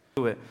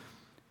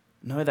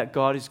 Know that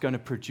God is going to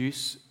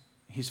produce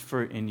his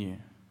fruit in you.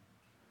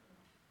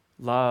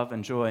 Love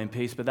and joy and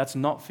peace, but that's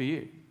not for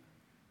you.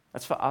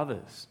 That's for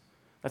others.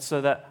 That's so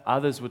that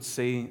others would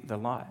see the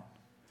light.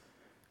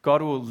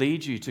 God will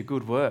lead you to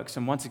good works.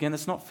 And once again,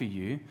 that's not for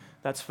you.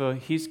 That's for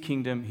his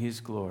kingdom,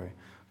 his glory.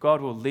 God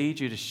will lead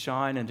you to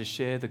shine and to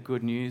share the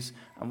good news.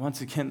 And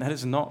once again, that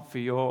is not for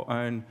your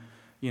own,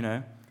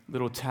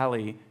 little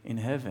tally in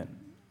heaven.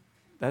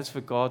 That's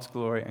for God's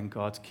glory and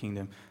God's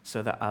kingdom,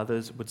 so that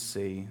others would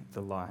see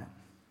the light.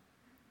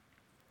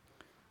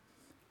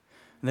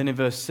 And then in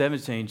verse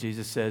 17,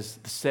 Jesus says,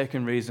 the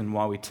second reason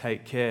why we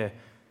take care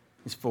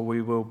is for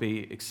we will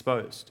be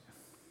exposed.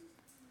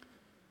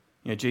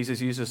 Jesus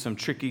uses some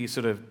tricky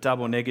sort of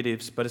double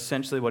negatives, but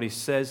essentially what he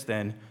says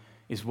then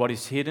is what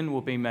is hidden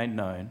will be made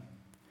known,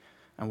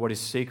 and what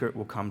is secret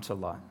will come to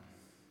light.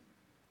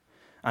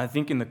 And I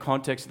think in the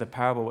context of the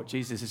parable, what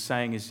Jesus is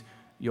saying is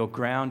your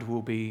ground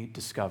will be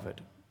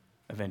discovered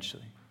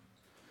eventually.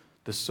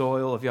 The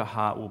soil of your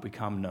heart will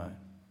become known.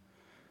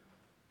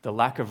 The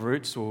lack of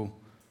roots will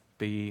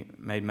be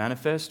made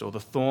manifest, or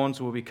the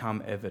thorns will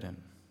become evident.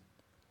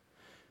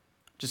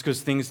 Just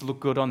because things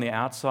look good on the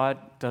outside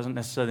doesn't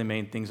necessarily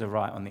mean things are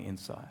right on the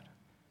inside.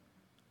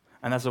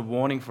 And that's a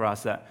warning for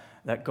us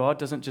that God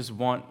doesn't just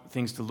want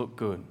things to look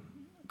good.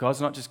 God's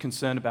not just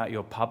concerned about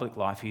your public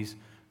life, he's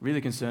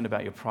really concerned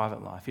about your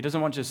private life. He doesn't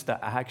want just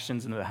the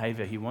actions and the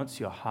behavior, he wants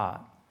your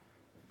heart.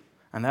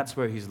 And that's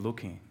where he's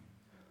looking.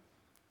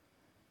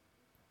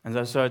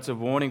 And so it's a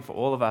warning for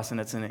all of us, and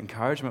it's an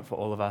encouragement for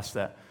all of us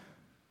that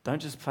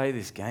don't just play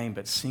this game,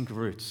 but sink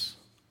roots.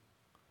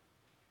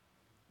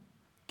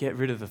 Get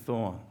rid of the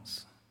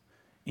thorns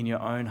in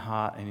your own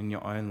heart and in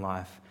your own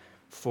life,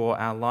 for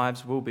our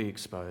lives will be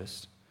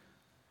exposed.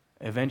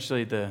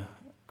 Eventually the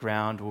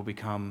ground will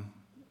become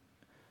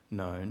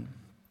known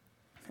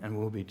and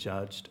will be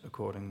judged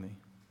accordingly.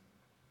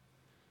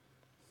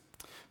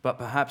 But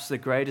perhaps the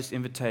greatest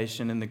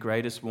invitation and the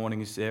greatest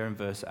warning is there in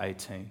verse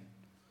 18.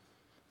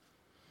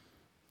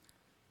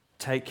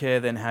 Take care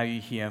then how you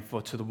hear,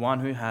 for to the one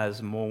who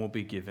has, more will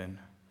be given,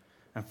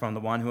 and from the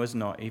one who has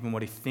not, even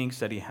what he thinks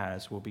that he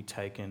has will be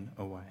taken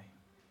away.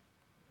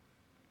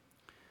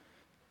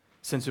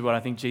 Essentially, what I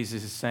think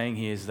Jesus is saying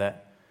here is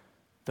that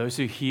those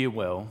who hear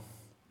well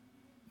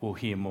will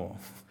hear more.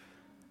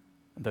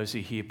 And those who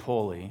hear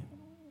poorly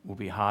will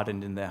be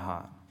hardened in their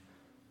heart.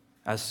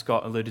 As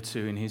Scott alluded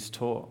to in his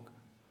talk,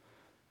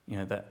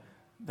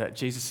 that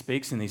Jesus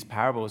speaks in these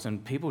parables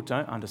and people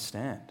don't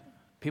understand.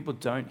 People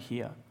don't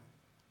hear.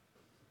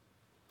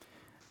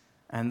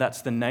 And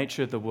that's the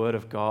nature of the Word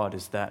of God,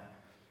 is that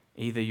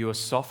either you are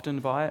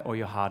softened by it or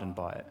you're hardened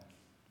by it.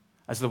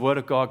 As the Word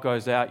of God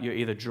goes out, you're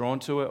either drawn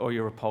to it or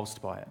you're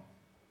repulsed by it.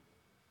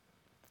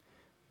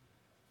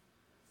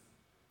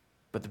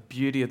 But the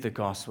beauty of the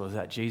gospel is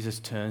that Jesus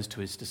turns to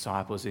his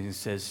disciples and he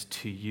says,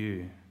 to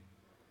you,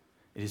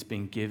 it has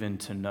been given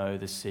to know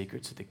the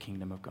secrets of the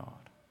kingdom of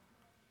God.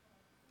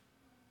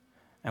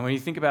 And when you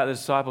think about the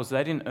disciples,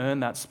 they didn't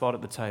earn that spot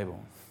at the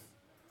table.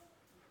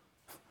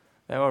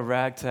 They were a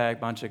ragtag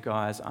bunch of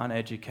guys,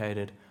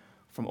 uneducated,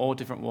 from all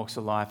different walks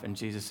of life, and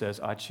Jesus says,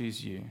 I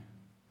choose you.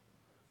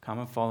 Come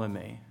and follow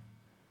me.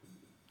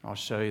 I'll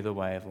show you the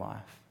way of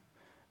life.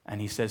 And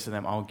he says to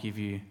them, I'll give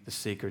you the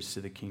secrets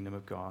to the kingdom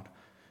of God.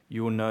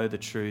 You will know the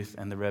truth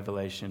and the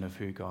revelation of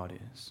who God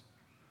is.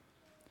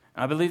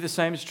 And I believe the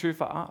same is true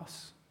for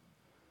us.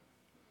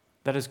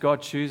 That as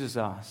God chooses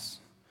us,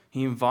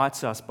 he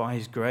invites us by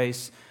his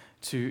grace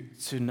to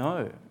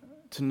know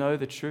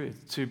the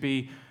truth,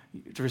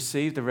 to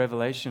receive the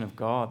revelation of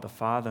God, the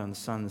Father and the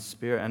Son and the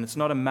Spirit. And it's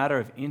not a matter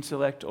of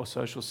intellect or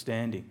social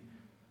standing.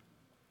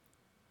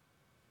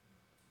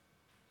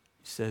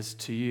 He says,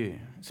 to you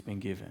it's been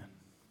given.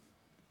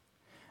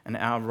 And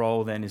our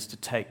role then is to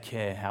take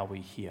care how we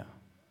hear.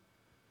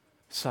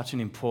 Such an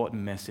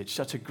important message,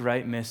 such a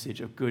great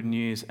message of good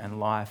news and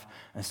life.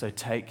 And so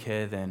take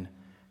care then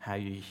how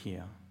you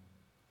hear.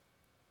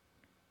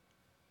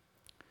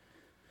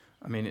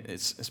 I mean,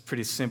 it's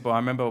pretty simple. I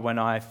remember when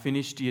I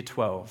finished year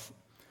 12,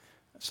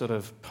 sort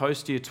of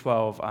post year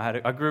 12, I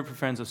had a group of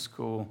friends at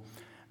school,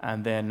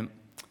 and then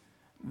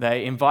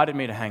they invited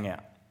me to hang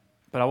out.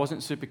 But I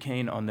wasn't super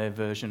keen on their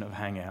version of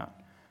hang out.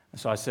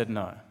 So I said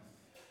no.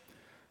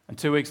 And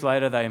 2 weeks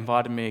later, they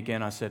invited me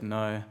again. I said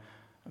no.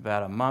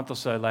 About a month or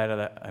so later,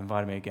 they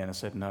invited me again. I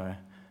said no. And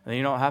then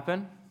you know what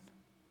happened?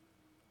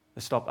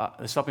 They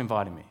stopped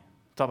inviting me.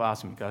 Stopped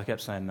asking me, because I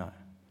kept saying no.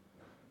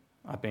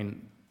 I've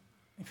been,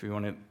 if you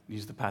want to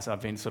use the passage,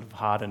 I've been sort of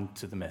hardened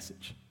to the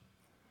message.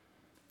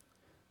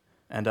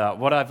 And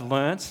what I've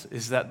learnt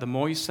is that the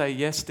more you say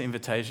yes to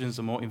invitations,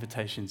 the more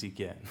invitations you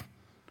get. It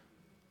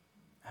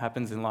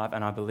happens in life,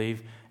 and I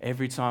believe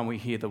every time we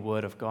hear the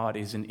word of God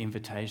is an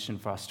invitation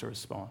for us to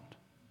respond.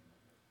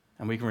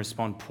 And we can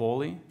respond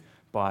poorly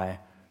by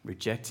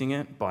rejecting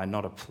it, by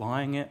not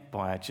applying it,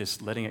 by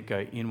just letting it go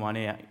in one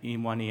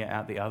ear,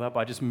 out the other,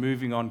 by just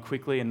moving on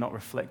quickly and not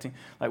reflecting.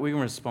 Like, we can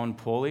respond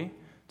poorly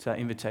to that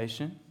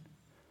invitation.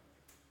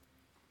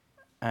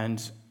 And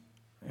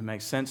it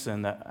makes sense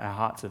then that our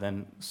hearts are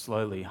then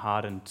slowly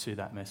hardened to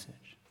that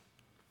message.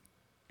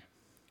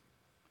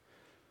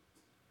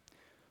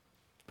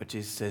 But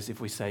Jesus says if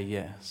we say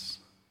yes,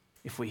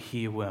 if we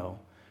hear well,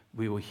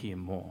 we will hear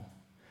more.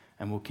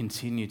 And we'll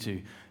continue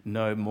to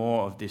know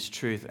more of this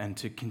truth and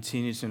to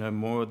continue to know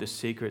more of the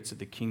secrets of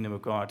the kingdom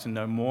of God, to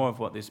know more of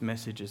what this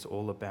message is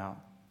all about.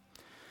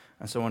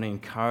 And so I want to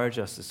encourage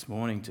us this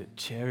morning to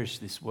cherish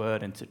this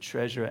word and to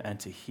treasure it and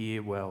to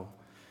hear well.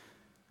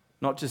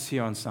 Not just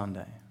here on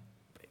Sunday,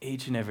 but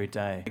each and every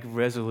day. Make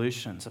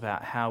resolutions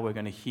about how we're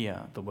going to hear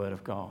the word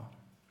of God.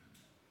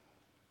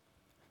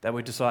 That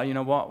we decide, you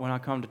know what, when I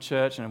come to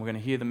church and we're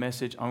going to hear the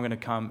message, I'm going to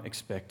come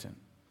expectant.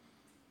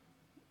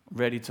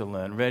 Ready to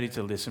learn, ready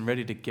to listen,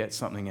 ready to get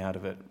something out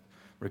of it,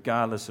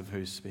 regardless of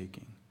who's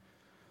speaking.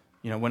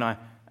 You know, when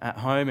at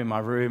home in my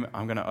room,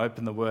 I'm going to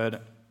open the word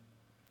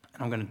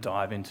and I'm going to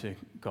dive into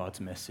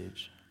God's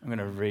message. I'm going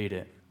to read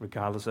it,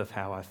 regardless of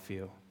how I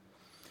feel.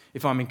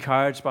 If I'm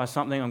encouraged by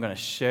something, I'm going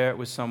to share it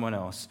with someone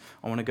else.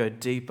 I want to go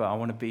deeper. I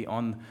want to be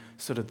on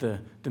sort of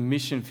the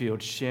mission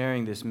field,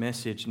 sharing this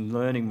message and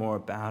learning more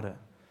about it.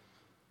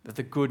 That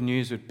the good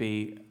news would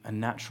be a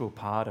natural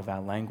part of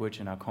our language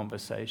and our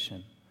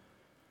conversation.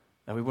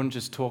 That we wouldn't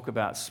just talk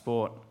about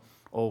sport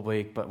all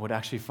week, but would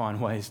actually find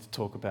ways to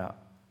talk about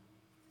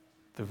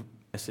the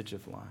message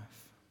of life.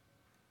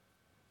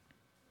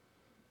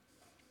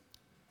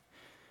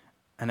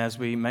 And as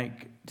we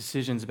make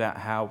decisions about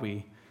how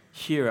we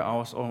hear it, I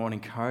also want to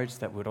encourage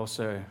that we'd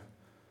also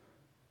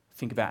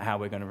think about how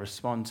we're going to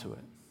respond to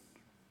it.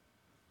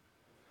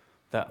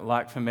 That,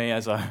 like for me,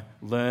 as I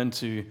learn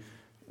to,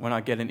 when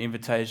I get an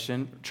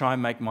invitation, try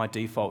and make my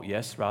default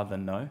yes rather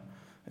than no.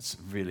 It's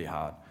really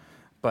hard.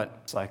 But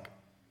it's like,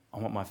 I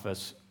want my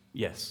first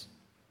yes.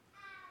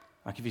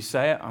 Like if you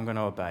say it, I'm going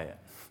to obey it.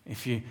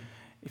 If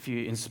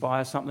you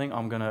inspire something,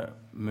 I'm going to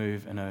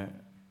move and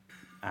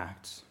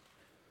act.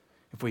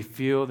 If we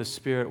feel the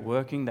Spirit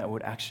working, that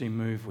would actually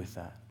move with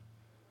that.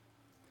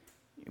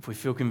 If we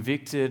feel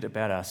convicted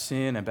about our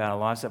sin, about our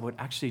lives, that would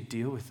actually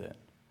deal with it.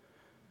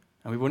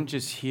 And we wouldn't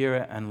just hear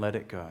it and let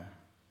it go,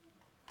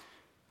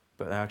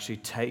 but actually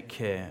take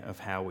care of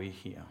how we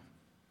hear.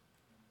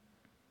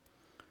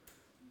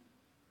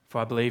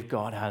 For I believe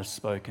God has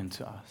spoken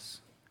to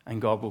us,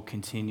 and God will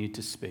continue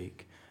to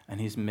speak, and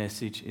his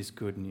message is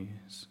good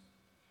news.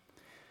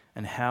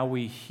 And how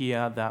we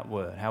hear that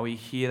word, how we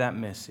hear that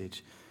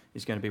message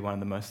is going to be one of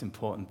the most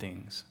important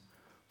things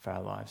for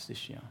our lives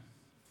this year.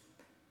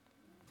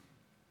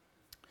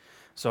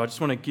 So I just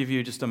want to give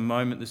you just a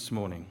moment this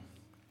morning,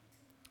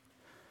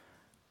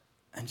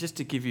 and just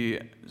to give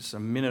you just a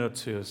minute or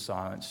two of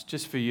silence,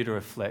 just for you to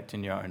reflect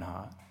in your own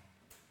heart.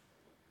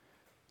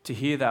 To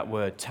hear that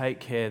word, take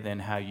care then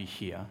how you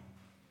hear.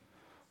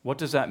 What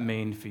does that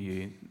mean for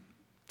you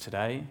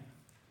today,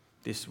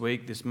 this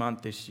week, this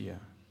month, this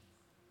year?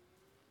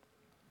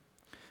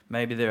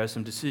 Maybe there are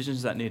some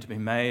decisions that need to be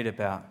made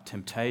about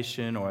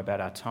temptation or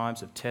about our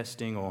times of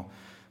testing or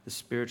the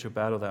spiritual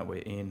battle that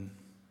we're in.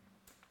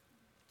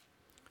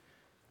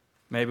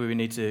 Maybe we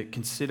need to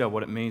consider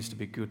what it means to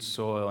be good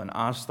soil and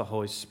ask the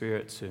Holy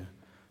Spirit to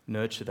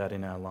nurture that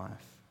in our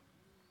life.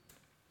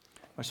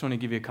 I just want to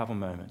give you a couple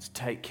moments.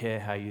 Take care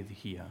how you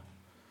hear.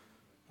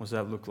 What does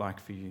that look like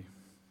for you?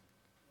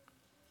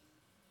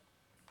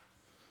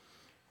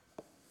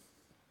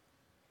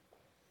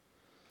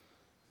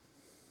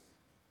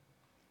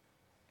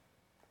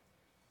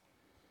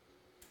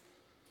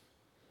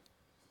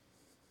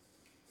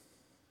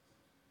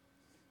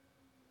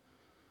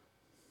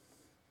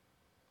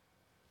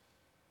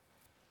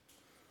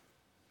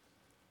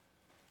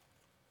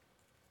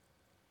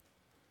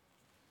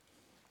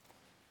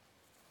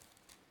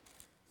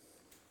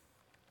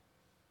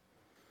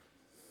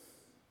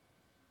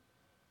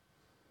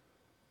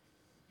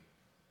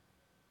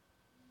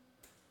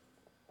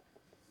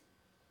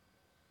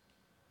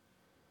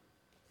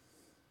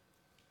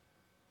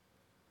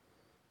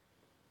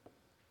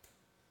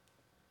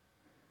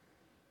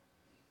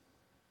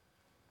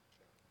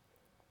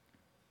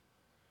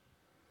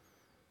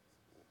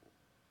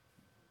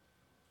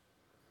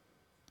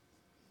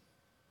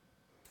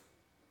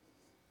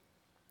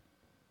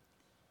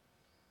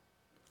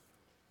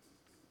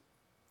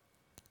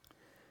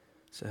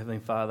 So Heavenly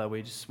Father,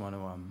 we just want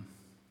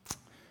to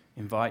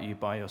invite you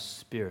by your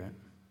Spirit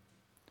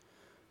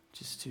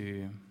just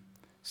to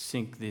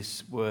sink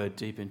this word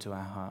deep into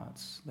our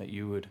hearts, that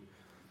you would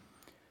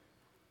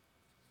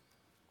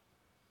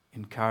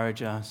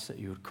encourage us, that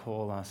you would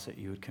call us, that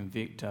you would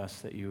convict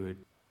us, that you would,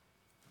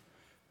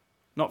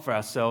 not for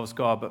ourselves,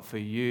 God, but for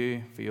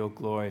you, for your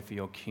glory, for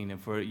your kingdom,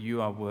 for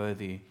you are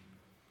worthy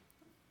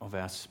of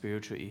our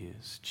spiritual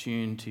ears,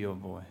 tuned to your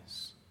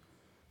voice.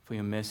 For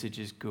your message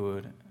is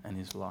good and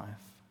is life.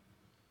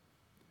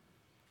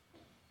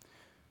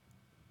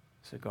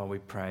 So God, we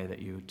pray that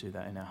you would do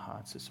that in our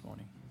hearts this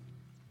morning.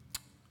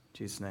 In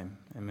Jesus' name,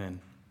 amen.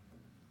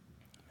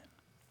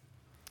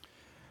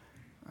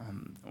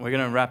 We're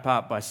going to wrap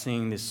up by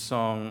singing this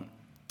song